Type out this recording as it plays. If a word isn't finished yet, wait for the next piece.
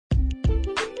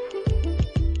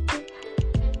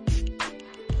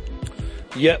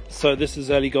Yep, so this is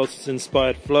Eli Goldsmith's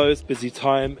Inspired Flows, busy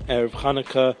time, Erev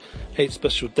Hanukkah, 8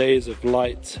 special days of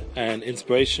light and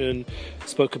inspiration.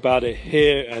 Spoke about it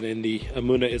here and in the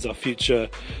Amunah is Our Future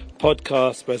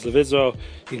podcast, Breslov Israel.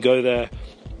 You can go there,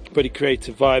 pretty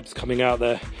creative vibes coming out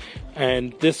there.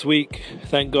 And this week,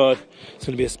 thank God, it's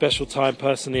going to be a special time.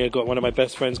 Personally, I got one of my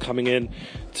best friends coming in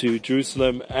to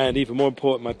Jerusalem, and even more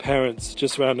important, my parents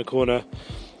just around the corner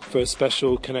for a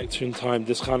special connection time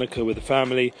this Hanukkah with the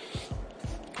family.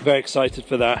 Very excited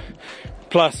for that.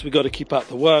 Plus, we've got to keep up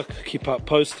the work, keep up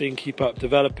posting, keep up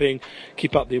developing,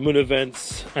 keep up the Amun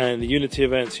events and the Unity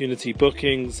events, Unity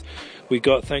bookings. We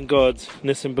got, thank God,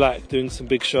 Nissim Black doing some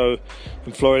big show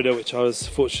in Florida, which I was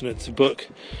fortunate to book.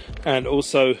 And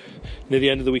also, near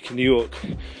the end of the week in New York.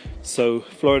 So,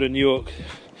 Florida, New York,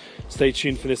 stay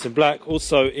tuned for Nissim Black.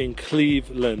 Also in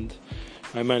Cleveland,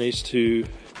 I managed to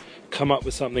come up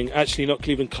with something, actually not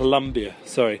Cleveland,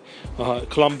 Columbus,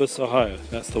 Ohio,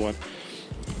 that's the one.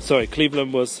 Sorry,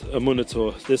 Cleveland was a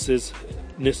Monitor. This is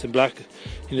Nissim Black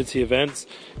Unity Events.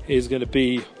 Is going to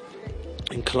be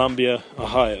in Columbia,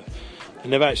 Ohio. I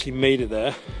never actually made it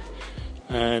there,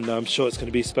 and I'm sure it's going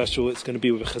to be special. It's going to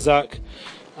be with Chazak,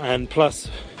 and plus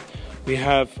we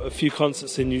have a few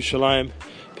concerts in Yerushalayim.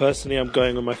 Personally, I'm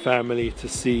going with my family to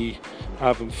see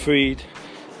Avram Fried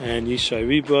and Yishai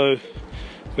Ribo.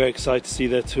 Very excited to see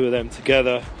the two of them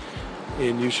together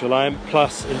in Yerushalayim.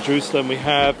 Plus, in Jerusalem, we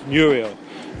have Nuriel,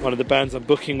 one of the bands I'm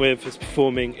booking with, is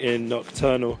performing in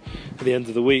Nocturnal at the end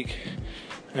of the week.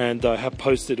 And I have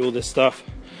posted all this stuff,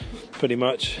 pretty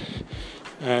much,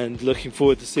 and looking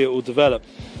forward to see it all develop.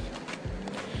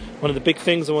 One of the big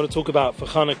things I want to talk about for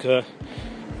Hanukkah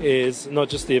is not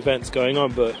just the events going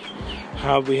on, but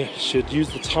how we should use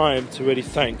the time to really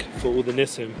thank for all the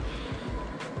Nissim,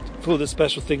 for all the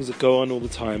special things that go on all the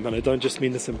time. And I don't just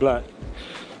mean Nissim Black,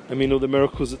 I mean all the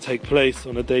miracles that take place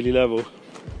on a daily level.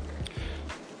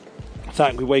 The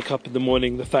fact we wake up in the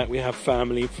morning, the fact we have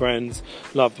family, friends,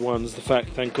 loved ones, the fact,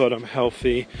 thank God, I'm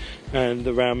healthy and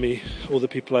around me all the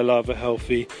people I love are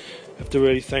healthy. I have to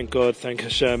really thank God, thank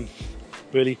Hashem,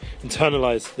 really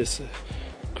internalize this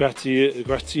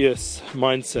gratuitous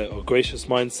mindset or gracious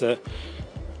mindset,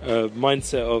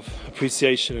 mindset of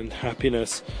appreciation and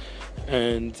happiness.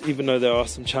 And even though there are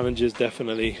some challenges,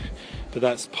 definitely, but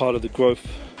that's part of the growth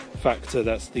factor,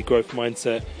 that's the growth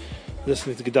mindset.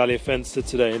 Listening to Gedalia Fenster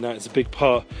today, and that's a big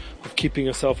part of keeping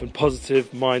yourself in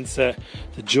positive mindset,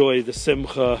 the joy, the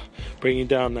simcha, bringing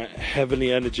down that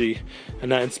heavenly energy,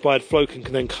 and that inspired flow can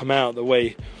then come out the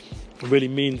way it really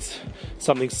means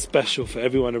something special for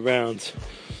everyone around.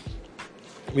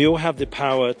 We all have the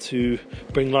power to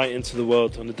bring light into the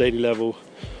world on a daily level.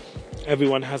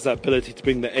 Everyone has that ability to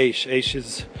bring the Aish. Aish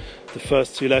is the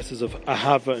first two letters of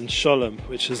Ahava and Shalom,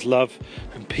 which is love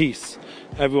and peace.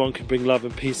 Everyone can bring love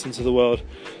and peace into the world.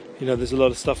 You know, there's a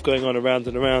lot of stuff going on around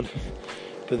and around,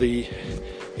 but the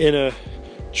inner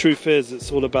truth is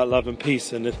it's all about love and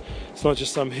peace, and it's not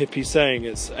just some hippie saying.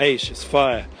 It's Aish, it's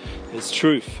fire, it's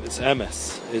truth, it's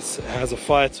emes, it has a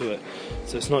fire to it.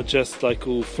 So it's not just like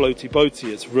all floaty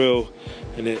boaty, it's real,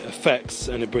 and it affects,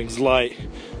 and it brings light,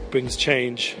 brings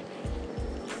change.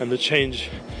 And the change,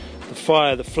 the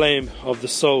fire, the flame of the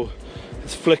soul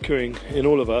is flickering in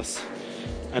all of us.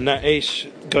 And that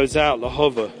Aish goes out,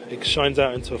 Lahova, it shines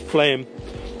out into a flame,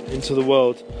 into the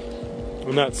world.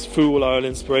 And that's through all our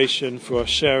inspiration, for our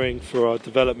sharing, for our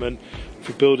development,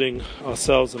 for building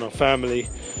ourselves and our family,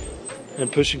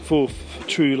 and pushing forth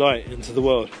true light into the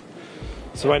world.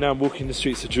 So right now I'm walking the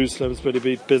streets of Jerusalem. It's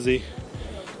really busy.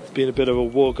 There's been a bit of a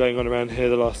war going on around here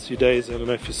the last few days. I don't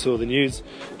know if you saw the news.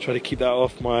 Try to keep that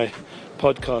off my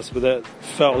podcast, but that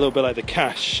felt a little bit like the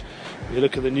cash. When you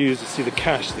look at the news, you see the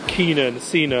cash, the kina and the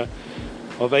sina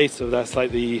of Esav. That's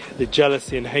like the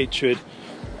jealousy and hatred,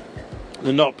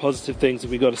 the not positive things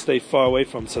that we've got to stay far away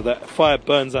from, so that fire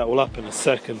burns that all up in a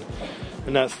second.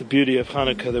 And that's the beauty of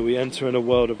Hanukkah, that we enter in a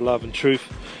world of love and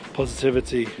truth,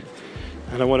 positivity.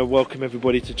 And I want to welcome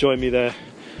everybody to join me there.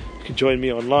 You can join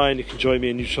me online, you can join me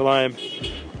in Yerushalayim.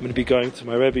 I'm going to be going to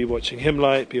my Rebbe, watching him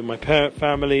light, be with my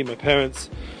family, my parents,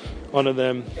 honor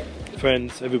them,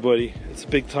 friends, everybody. It's a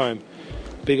big time,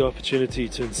 big opportunity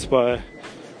to inspire.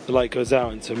 The light goes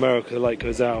out into America, the light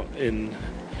goes out in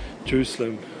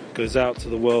Jerusalem, goes out to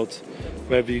the world,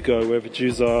 wherever you go, wherever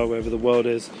Jews are, wherever the world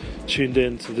is, tuned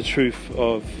in to the truth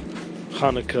of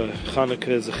Hanukkah. Hanukkah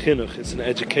is a chinuch, it's an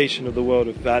education of the world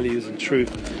of values and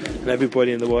truth, and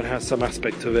everybody in the world has some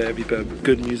aspect of it. Every bit of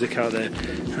good music out there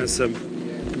has some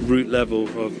root level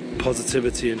of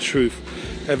positivity and truth.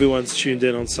 Everyone's tuned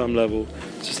in on some level.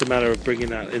 It's just a matter of bringing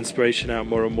that inspiration out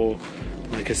more and more.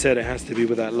 Like I said, it has to be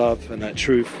with that love and that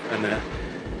truth and that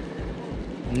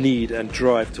need and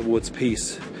drive towards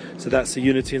peace. So that's the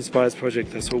Unity Inspires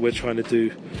project. That's what we're trying to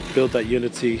do, build that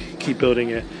unity, keep building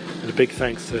it. And a big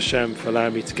thanks to Hashem for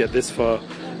allowing me to get this far.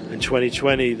 In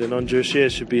 2020, the non-Jewish year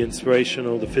should be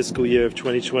inspirational. The fiscal year of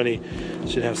 2020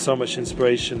 should have so much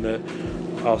inspiration that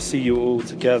I'll see you all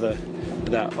together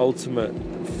with that ultimate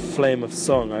flame of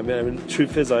song. I mean, the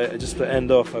truth is, I just to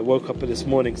end off, I woke up this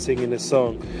morning singing this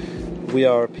song, We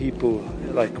Are a People,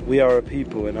 like we are a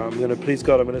people, and I'm going to, please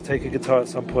God, I'm going to take a guitar at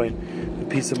some point with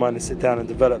peace of mind and sit down and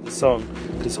develop the song.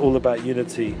 It's all about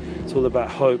unity, it's all about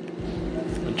hope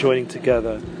and joining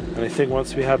together. And I think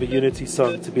once we have a unity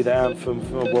song to be the anthem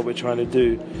for what we're trying to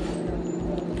do,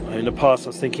 in the past I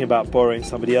was thinking about borrowing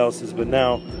somebody else's, but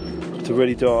now to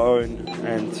really do our own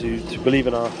and to believe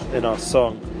in our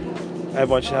song.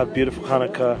 Everyone should have beautiful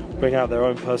Hanukkah, bring out their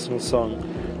own personal song.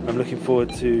 I'm looking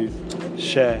forward to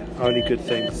share only good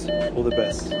things. All the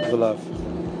best, all the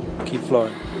love. Keep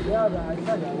flowing.